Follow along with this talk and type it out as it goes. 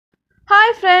Hi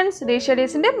friends,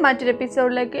 reshzideasinte മറ്റൊരു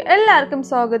എപ്പിസോഡിലേക്ക് എല്ലാവർക്കും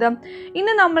സ്വാഗതം.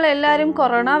 ഇന്ന് നമ്മൾ എല്ലാവരും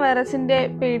കൊറോണ വൈറസിന്റെ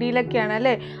പേടിയിലൊക്കെയാണ്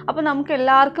അല്ലേ? അപ്പോൾ നമുക്ക്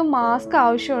എല്ലാവർക്കും മാസ്ക്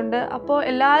ആവശ്യമുണ്ട്. അപ്പോൾ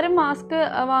എല്ലാവരും മാസ്ക്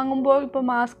വാങ്ങുമ്പോൾ ഇപ്പോൾ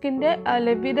മാസ്കിന്റെ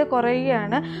ലഭ്യത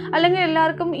കുറയുകയാണ്. അല്ലെങ്കിൽ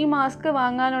എല്ലാവർക്കും ഈ മാസ്ക്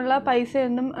വാങ്ങാനുള്ള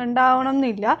പൈസയൊന്നും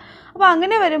ഉണ്ടാവണമെന്നില്ല. അപ്പോൾ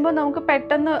അങ്ങനെ വരുമ്പോൾ നമുക്ക്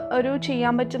പെട്ടെന്ന്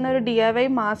ചെയ്യാൻ പറ്റുന്ന ഒരു DIY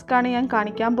മാസ്ക് ആണ് ഞാൻ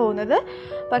കാണിക്കാൻ പോകുന്നത്.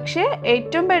 പക്ഷേ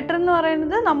ഏറ്റവും ബെറ്റർ എന്ന്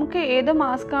പറയുന്നത് നമുക്ക് ഏത്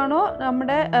മാസ്ക് ആണോ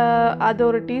നമ്മുടെ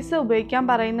അതോറിറ്റീസ് ഉപയോഗിക്കാൻ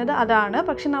പറയുന്നത് അതാണ്.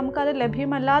 പക്ഷെ നമുക്കത്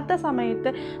ലഭ്യമല്ലാത്ത സമയത്ത്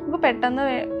നമുക്ക് പെട്ടെന്ന്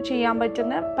ചെയ്യാൻ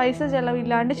പറ്റുന്ന പൈസ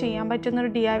ചിലവില്ലാണ്ട് ചെയ്യാൻ പറ്റുന്ന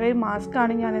ഒരു DIY മാസ്ക്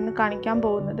ആണ് ഞാൻ ഇന്ന് കാണിക്കാൻ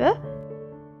പോകുന്നത്.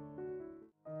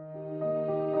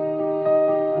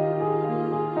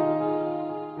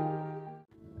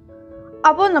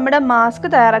 അപ്പോൾ നമ്മുടെ മാസ്ക്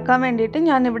തയ്യാറാക്കാൻ വേണ്ടിയിട്ട്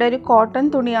ഞാൻ ഇവിടെ ഒരു കോട്ടൺ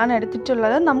തുണിയാണ്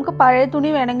എടുത്തിട്ടുള്ളത്. നമുക്ക് പഴയ തുണി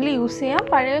വേണമെങ്കിൽ യൂസ് ചെയ്യാം.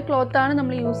 പഴയ ക്ലോത്താണ്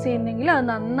നമ്മൾ യൂസ് ചെയ്യുന്നതെങ്കിൽ അത്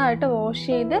നന്നായിട്ട് വാഷ്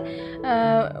ചെയ്ത്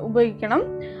ഉപയോഗിക്കണം.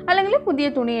 അല്ലെങ്കിൽ പുതിയ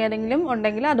തുണി ഏതെങ്കിലും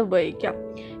ഉണ്ടെങ്കിൽ അത് ഉപയോഗിക്കാം.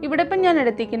 ഇവിടെ ഇപ്പം ഞാൻ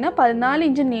എടുത്തിരിക്കുന്ന 14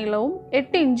 ഇഞ്ച് നീളവും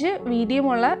 8 ഇഞ്ച്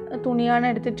വീതിയുമുള്ള തുണിയാണ്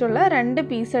എടുത്തിട്ടുള്ളത്. 2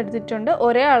 പീസ് എടുത്തിട്ടുണ്ട്.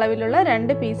 ഒരേ അളവിലുള്ള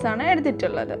 2 പീസാണ്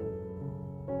എടുത്തിട്ടുള്ളത്.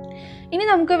 ഇനി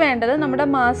നമുക്ക് വേണ്ടത് നമ്മുടെ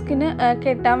മാസ്കിന്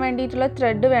കെട്ടാൻ വേണ്ടിയിട്ടുള്ള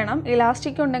ത്രെഡ് വേണം.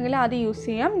 ഇലാസ്റ്റിക് ഉണ്ടെങ്കിൽ അത് യൂസ്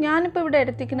ചെയ്യാം. ഞാനിപ്പോൾ ഇവിടെ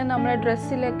എടുത്തിരിക്കുന്ന നമ്മുടെ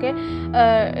ഡ്രസ്സിലൊക്കെ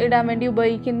ഇടാൻ വേണ്ടി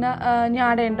ഉപയോഗിക്കുന്ന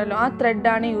ഞാടയുണ്ടല്ലോ, ആ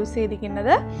ത്രെഡാണ് യൂസ്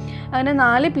ചെയ്തിരിക്കുന്നത്. അങ്ങനെ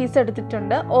 4 പീസ്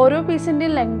എടുത്തിട്ടുണ്ട്. ഓരോ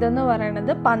പീസിൻ്റെയും ലെങ്ത് എന്ന്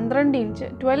പറയുന്നത് 12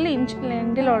 ഇഞ്ച്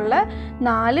ലെങ്തിലുള്ള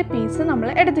 4 പീസ് നമ്മൾ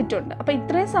എടുത്തിട്ടുണ്ട്. അപ്പോൾ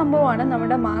ഇത്രയും സംഭവമാണ്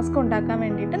നമ്മുടെ മാസ്ക് ഉണ്ടാക്കാൻ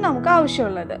വേണ്ടിയിട്ട് നമുക്ക്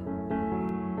ആവശ്യമുള്ളത്.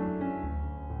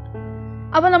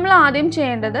 അപ്പോൾ നമ്മൾ ആദ്യം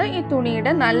ചെയ്യേണ്ടത് ഈ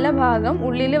തുണിയുടെ നല്ല ഭാഗം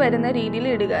ഉള്ളിൽ വരുന്ന രീതിയിൽ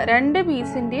ഇടുക. 2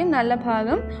 പീസിൻ്റെയും നല്ല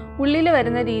ഭാഗം ഉള്ളിൽ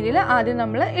വരുന്ന രീതിയിൽ ആദ്യം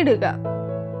നമ്മൾ ഇടുക.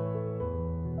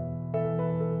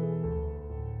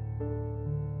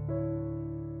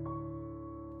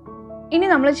 ഇനി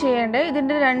നമ്മൾ ചെയ്യേണ്ടത്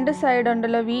ഇതിൻ്റെ 2 സൈഡ്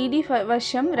ഉണ്ടല്ലോ, വീതി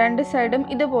വശം 2 സൈഡും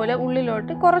ഇതുപോലെ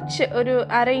ഉള്ളിലോട്ട് കുറച്ച് ഒരു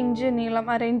 1/2 ഇഞ്ച് നീളം,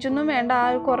 1/2 ഇഞ്ചൊന്നും വേണ്ട, ആ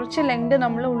കുറച്ച് ലെങ്ത്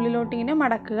നമ്മൾ ഉള്ളിലോട്ട് ഇങ്ങനെ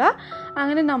മടക്കുക.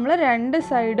 അങ്ങനെ നമ്മൾ 2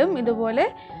 സൈഡും ഇതുപോലെ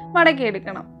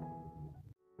മടക്കിയെടുക്കണം.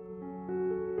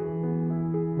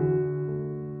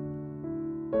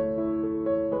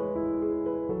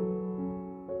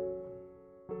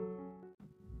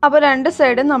 അപ്പോൾ 2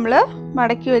 സൈഡും നമ്മൾ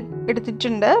മടക്കി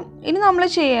എടുത്തിട്ടുണ്ട്. ഇനി നമ്മൾ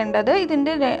ചെയ്യേണ്ടത്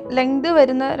ഇതിൻ്റെ ലെങ്ത്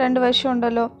വരുന്ന 2 വശം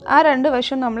ഉണ്ടല്ലോ, ആ 2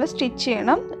 വശവും നമ്മൾ സ്റ്റിച്ച്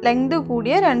ചെയ്യണം. ലെങ്ത്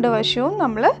കൂടിയ 2 വശവും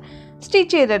നമ്മൾ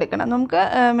സ്റ്റിച്ച് ചെയ്തെടുക്കണം. നമുക്ക്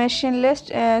മെഷീനിൽ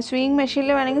സ്വിങ്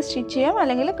മെഷീനിൽ വേണമെങ്കിൽ സ്റ്റിച്ച് ചെയ്യാം,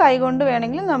 അല്ലെങ്കിൽ കൈകൊണ്ട്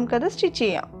വേണമെങ്കിൽ നമുക്കത് സ്റ്റിച്ച്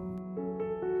ചെയ്യാം.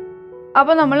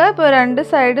 അപ്പോൾ നമ്മൾ ഇപ്പോൾ 2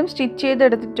 സൈഡും സ്റ്റിച്ച്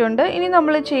ചെയ്തെടുത്തിട്ടുണ്ട്. ഇനി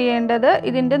നമ്മൾ ചെയ്യേണ്ടത്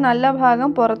ഇതിൻ്റെ നല്ല ഭാഗം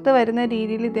പുറത്ത് വരുന്ന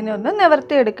രീതിയിൽ ഇതിനെ ഒന്ന്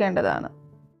നിവർത്തിയെടുക്കേണ്ടതാണ്.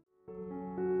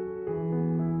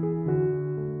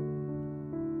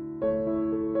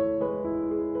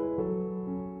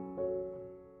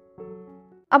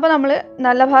 അപ്പോൾ നമ്മൾ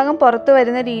നല്ല ഭാഗം പുറത്ത്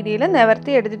വരുന്ന രീതിയിൽ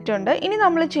നിവർത്തി എടുത്തിട്ടുണ്ട്. ഇനി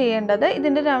നമ്മൾ ചെയ്യേണ്ടത്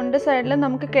ഇതിൻ്റെ 2 സൈഡിലും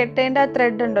നമുക്ക് കെട്ടേണ്ട ആ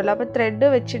ത്രെഡ് ഉണ്ടല്ലോ, അപ്പോൾ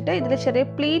ത്രെഡ് വെച്ചിട്ട് ഇതിൽ ചെറിയ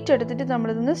പ്ലീറ്റ് എടുത്തിട്ട്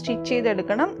നമ്മളിതൊന്ന് സ്റ്റിച്ച്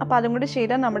ചെയ്തെടുക്കണം. അപ്പോൾ അതും കൂടി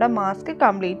ചെയ്താൽ നമ്മുടെ മാസ്ക്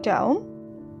കംപ്ലീറ്റ് ആവും.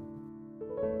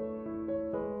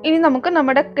 ഇനി നമുക്ക്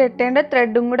നമ്മുടെ കെട്ടേണ്ട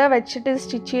ത്രെഡും കൂടെ വെച്ചിട്ട് ഇത്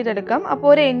സ്റ്റിച്ച് ചെയ്തെടുക്കാം. അപ്പോൾ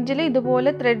ഒരു എൻഡിൽ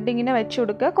ഇതുപോലെ ത്രെഡ് ഇങ്ങനെ വെച്ച്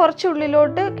കൊടുക്കുക. കുറച്ച്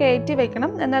ഉള്ളിലോട്ട് കയറ്റി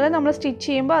വെക്കണം, എന്നാലേ നമ്മൾ സ്റ്റിച്ച്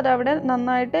ചെയ്യുമ്പോൾ അതവിടെ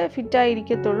നന്നായിട്ട്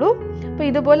ഫിറ്റായിരിക്കത്തുള്ളൂ. അപ്പോൾ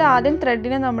ഇതുപോലെ ആദ്യം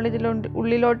ത്രെഡിനെ നമ്മൾ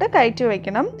ഉള്ളിലോട്ട് കയറ്റി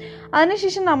വയ്ക്കണം.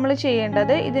 അതിനുശേഷം നമ്മൾ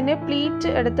ചെയ്യേണ്ടത് ഇതിനെ പ്ലീറ്റ്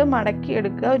എടുത്ത് മടക്കി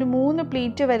എടുക്കുക. ഒരു 3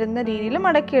 പ്ലീറ്റ് വരുന്ന രീതിയിൽ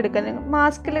മടക്കി എടുക്കുക.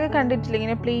 മാസ്കിലൊക്കെ കണ്ടിട്ടില്ല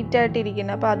ഇങ്ങനെ പ്ലീറ്റ്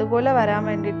ആയിട്ടിരിക്കുന്നത്, അപ്പോൾ അതുപോലെ വരാൻ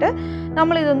വേണ്ടിയിട്ട്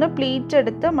നമ്മളിതൊന്ന് പ്ലീറ്റ്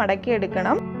എടുത്ത് മടക്കി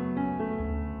എടുക്കണം.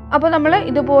 അപ്പോൾ നമ്മൾ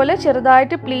ഇതുപോലെ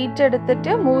ചെറുതായിട്ട് പ്ലീറ്റ്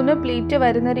എടുത്തിട്ട് 3 പ്ലീറ്റ്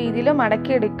വരുന്ന രീതിയിൽ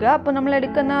മടക്കിയെടുക്കുക. അപ്പോൾ നമ്മൾ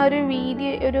എടുക്കുന്ന ഒരു വീതി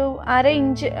ഒരു 1/2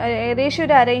 ഇഞ്ച്, ഏകദേശം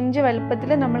ഒരു 1/2 ഇഞ്ച്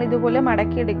വലുപ്പത്തിൽ നമ്മൾ ഇതുപോലെ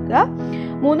മടക്കിയെടുക്കുക.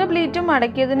 3 പ്ലീറ്റും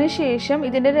മടക്കിയതിന് ശേഷം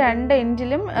ഇതിൻ്റെ 2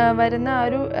 എൻഡിലും വരുന്ന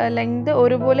ഒരു ലെങ്ത്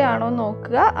ഒരുപോലെ ആണോ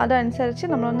നോക്കുക. അതനുസരിച്ച്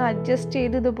നമ്മളൊന്ന് അഡ്ജസ്റ്റ്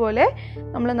ചെയ്ത് ഇതുപോലെ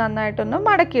നമ്മൾ നന്നായിട്ടൊന്ന്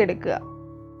മടക്കിയെടുക്കുക.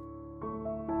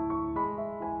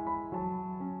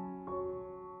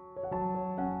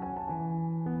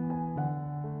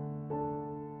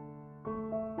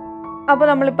 അപ്പോൾ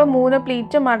നമ്മളിപ്പോൾ 3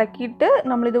 പ്ലീറ്റ് മടക്കിയിട്ട്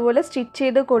നമ്മളിതുപോലെ സ്റ്റിച്ച്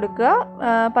ചെയ്ത് കൊടുക്കുക.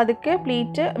 പതുക്കെ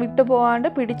പ്ലീറ്റ് വിട്ടു പോകാണ്ട്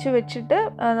പിടിച്ചു വെച്ചിട്ട്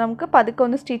നമുക്ക് പതുക്കെ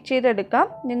ഒന്ന് സ്റ്റിച്ച് ചെയ്തെടുക്കാം.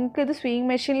 നിങ്ങൾക്കിത് സ്വിങ്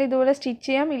മെഷീനിൽ ഇതുപോലെ സ്റ്റിച്ച്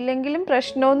ചെയ്യാം, ഇല്ലെങ്കിലും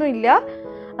പ്രശ്നമൊന്നുമില്ല.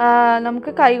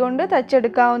 നമുക്ക് കൈകൊണ്ട്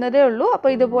തച്ചെടുക്കാവുന്നതേ ഉള്ളൂ. അപ്പോൾ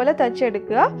ഇതുപോലെ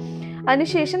തച്ചെടുക്കുക.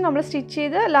 അതിനുശേഷം നമ്മൾ സ്റ്റിച്ച്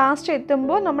ചെയ്ത് ലാസ്റ്റ്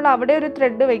എത്തുമ്പോൾ നമ്മൾ അവിടെ ഒരു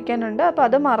ത്രെഡ് വയ്ക്കാനുണ്ട്, അപ്പോൾ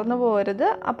അത് മറന്നു പോകരുത്.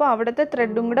 അപ്പോൾ അവിടുത്തെ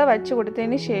ത്രെഡും കൂടെ വെച്ച്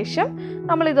കൊടുത്തതിന് ശേഷം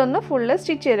നമ്മളിതൊന്ന് ഫുള്ള്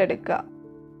സ്റ്റിച്ച് ചെയ്തെടുക്കുക.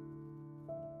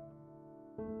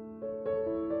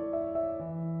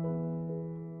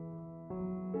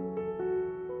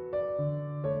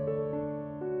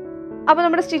 അപ്പോൾ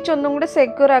നമ്മുടെ സ്റ്റിച്ച് ഒന്നും കൂടി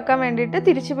സെക്യൂർ ആക്കാൻ വേണ്ടിയിട്ട്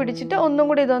തിരിച്ചു പിടിച്ചിട്ട് ഒന്നും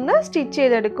കൂടി ഇതൊന്ന് സ്റ്റിച്ച്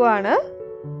ചെയ്തെടുക്കുകയാണ്.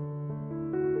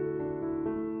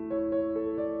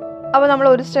 അപ്പോൾ നമ്മൾ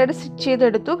ഒരു സൈഡ് സ്റ്റിച്ച്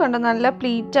ചെയ്തെടുത്തു. കണ്ട നല്ല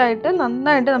പ്ലീറ്റായിട്ട്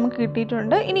നന്നായിട്ട് നമുക്ക്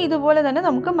കിട്ടിയിട്ടുണ്ട്. ഇനി ഇതുപോലെ തന്നെ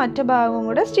നമുക്ക് മറ്റു ഭാഗവും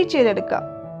കൂടെ സ്റ്റിച്ച് ചെയ്തെടുക്കാം.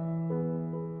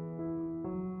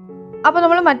 അപ്പോൾ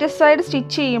നമ്മൾ മറ്റേ സൈഡ്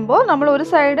സ്റ്റിച്ച് ചെയ്യുമ്പോൾ നമ്മൾ ഒരു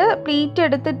സൈഡ് പ്ലീറ്റ്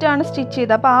എടുത്തിട്ടാണ് സ്റ്റിച്ച്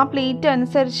ചെയ്തത്. അപ്പോൾ ആ പ്ലീറ്റ്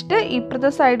അനുസരിച്ചിട്ട്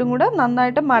ഇപ്പുറത്തെ സൈഡും കൂടെ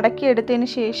നന്നായിട്ട് മടക്കി എടുത്തതിന്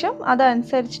ശേഷം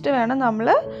അതനുസരിച്ചിട്ട് വേണം നമ്മൾ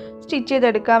സ്റ്റിച്ച്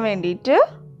ചെയ്തെടുക്കാൻ വേണ്ടിയിട്ട്.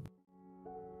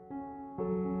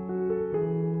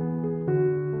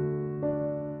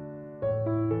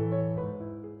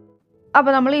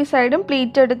 അപ്പോൾ നമ്മൾ ഈ സൈഡും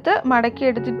പ്ലീറ്റ് എടുത്ത് മടക്കി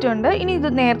എടുത്തിട്ടുണ്ട്. ഇനി ഇത്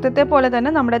നേരത്തെ പോലെ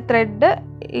തന്നെ നമ്മുടെ ത്രെഡ്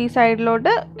ഈ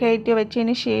സൈഡിലോട്ട് കയറ്റി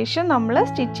വെച്ചതിന് ശേഷം നമ്മൾ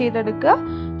സ്റ്റിച്ച് ചെയ്തെടുക്കുക.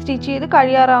 സ്റ്റിച്ച് ചെയ്ത്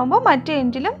കഴിയാറാവുമ്പോൾ മറ്റേ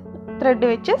എൻഡിലും ത്രെഡ്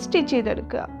വെച്ച് സ്റ്റിച്ച്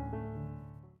ചെയ്തെടുക്കുക.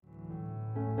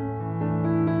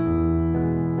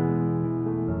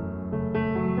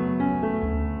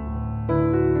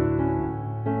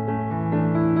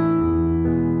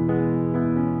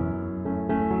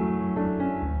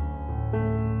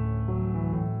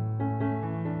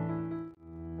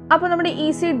 അപ്പോൾ നമ്മുടെ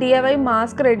ഈസി DIY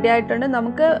മാസ്ക് റെഡി ആയിട്ടുണ്ട്.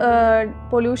 നമുക്ക്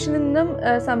പൊല്യൂഷനിൽ നിന്നും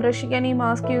സംരക്ഷിക്കാൻ ഈ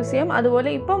മാസ്ക് യൂസ് ചെയ്യാം. അതുപോലെ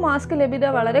ഇപ്പോൾ മാസ്ക് ലഭ്യത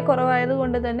വളരെ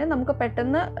കുറവായതുകൊണ്ട് തന്നെ നമുക്ക്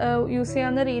പെട്ടെന്ന് യൂസ്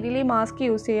ചെയ്യാവുന്ന രീതിയിൽ ഈ മാസ്ക്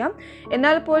യൂസ് ചെയ്യാം.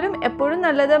 എന്നാൽ പോലും എപ്പോഴും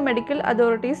നല്ലത് മെഡിക്കൽ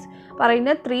അതോറിറ്റീസ്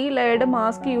പറയുന്ന 3 ലെയർഡ്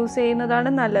മാസ്ക് യൂസ് ചെയ്യുന്നതാണ്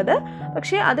നല്ലത്.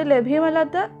 പക്ഷേ അത്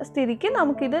ലഭ്യമല്ലാത്ത സ്ഥിതിക്ക്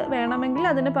നമുക്കിത് വേണമെങ്കിൽ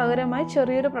അതിന് പകരമായി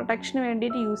ചെറിയൊരു പ്രൊട്ടക്ഷന്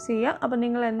വേണ്ടിയിട്ട് യൂസ് ചെയ്യാം. അപ്പോൾ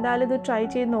നിങ്ങൾ എന്തായാലും ഇത് ട്രൈ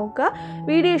ചെയ്ത് നോക്കുക.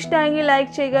 വീഡിയോ ഇഷ്ടമായെങ്കിൽ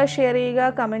ലൈക്ക് ചെയ്യുക, ഷെയർ ചെയ്യുക,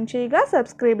 കമൻറ്റ് ചെയ്യുക,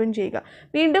 സബ്സ്ക്രൈബും ചെയ്യുക.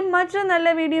 വീണ്ടും മറ്റൊരു നല്ല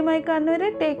വീഡിയോയുമായി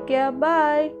കാണുന്നവരെ ടേക്ക് കെയർ.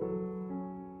 ബൈ.